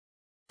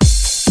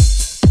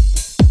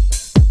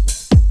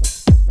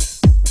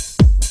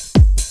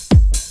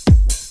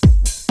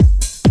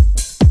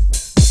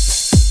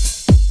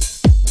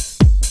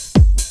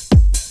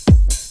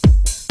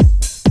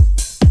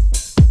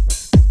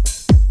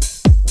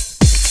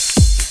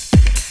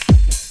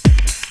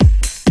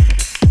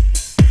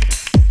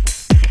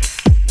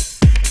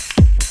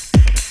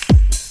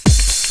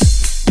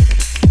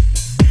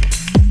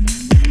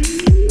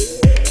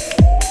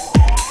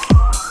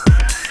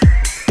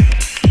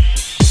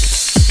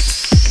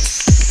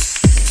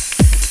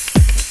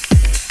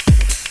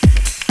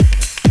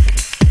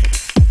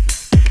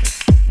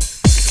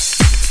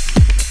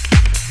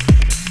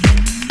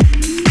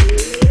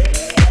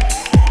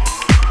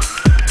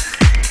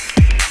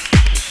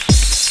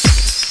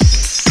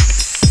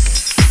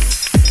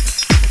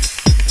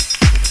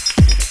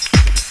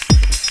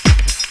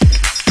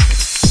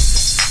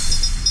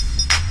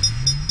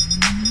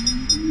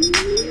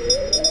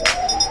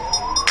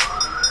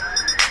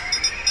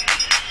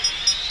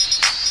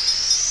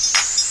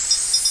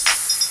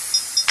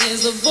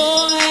There's a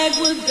void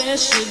where there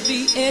should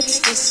be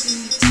ecstasy.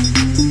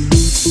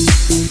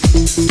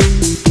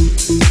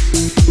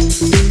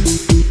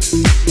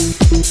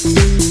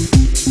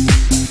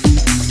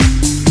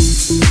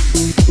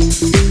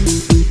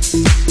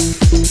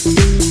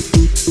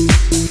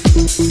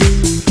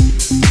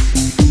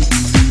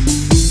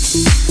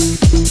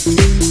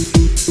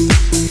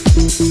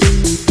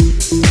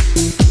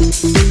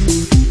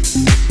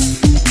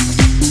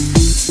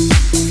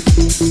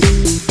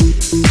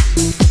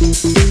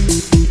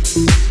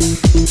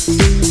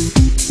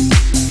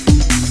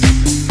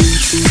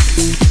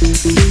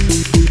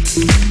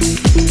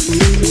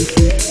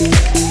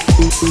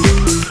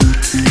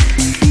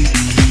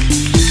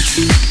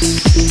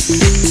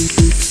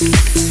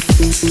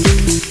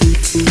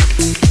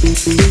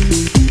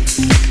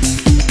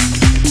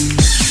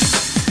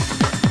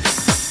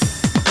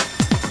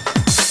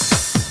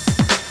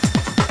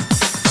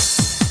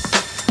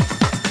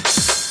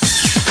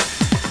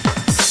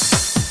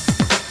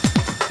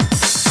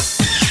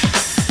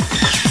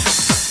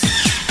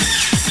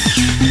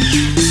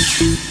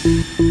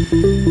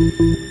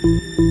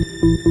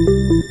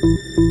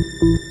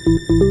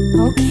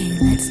 Okay,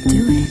 let's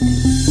do it.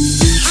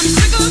 I'm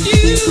sick of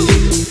you.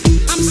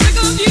 I'm sick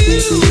of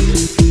you.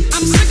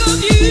 I'm sick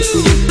of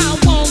you. I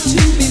want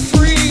to be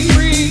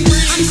free.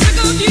 I'm sick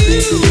of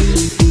you.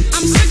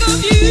 I'm sick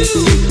of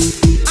you.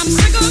 I'm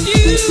sick of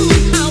you.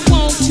 I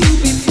want to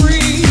be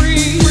free.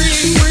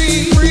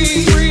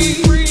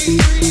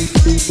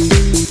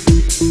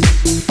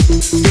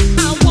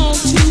 I want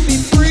to be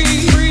free.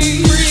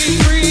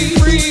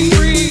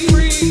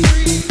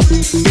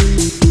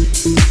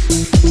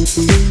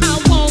 I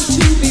want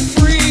to be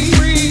free.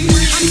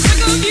 I'm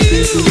sick of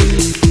you.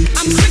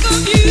 I'm sick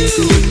of you.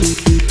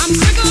 I'm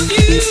sick of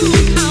you.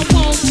 I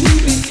want to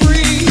be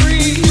free.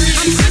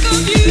 I'm sick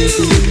of you.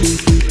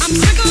 I'm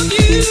sick of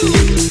you.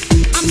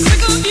 I'm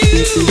sick of you.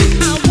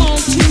 I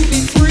want to be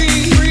free.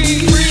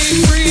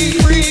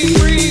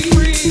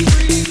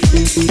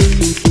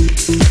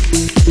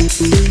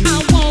 I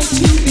want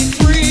to be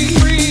free.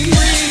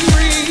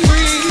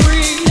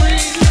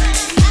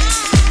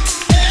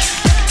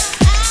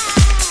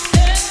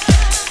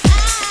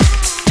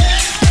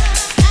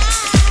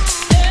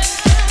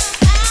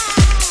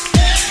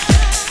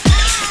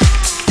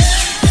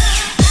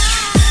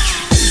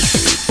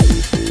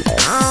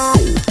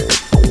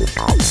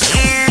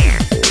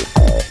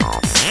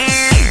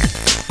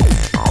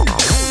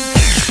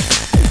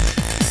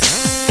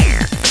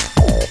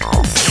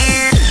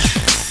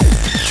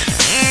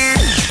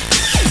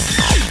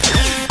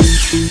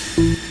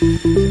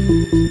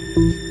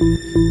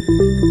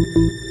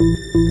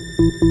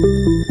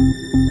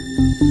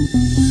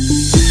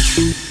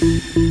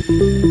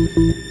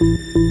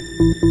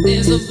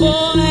 There's a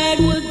void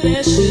where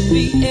there should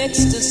be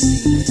ecstasy.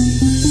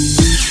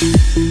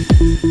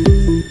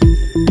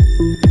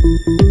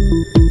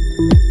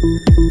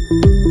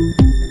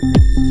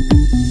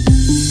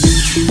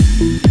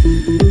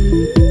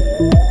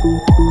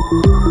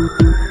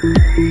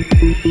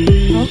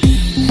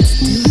 Okay.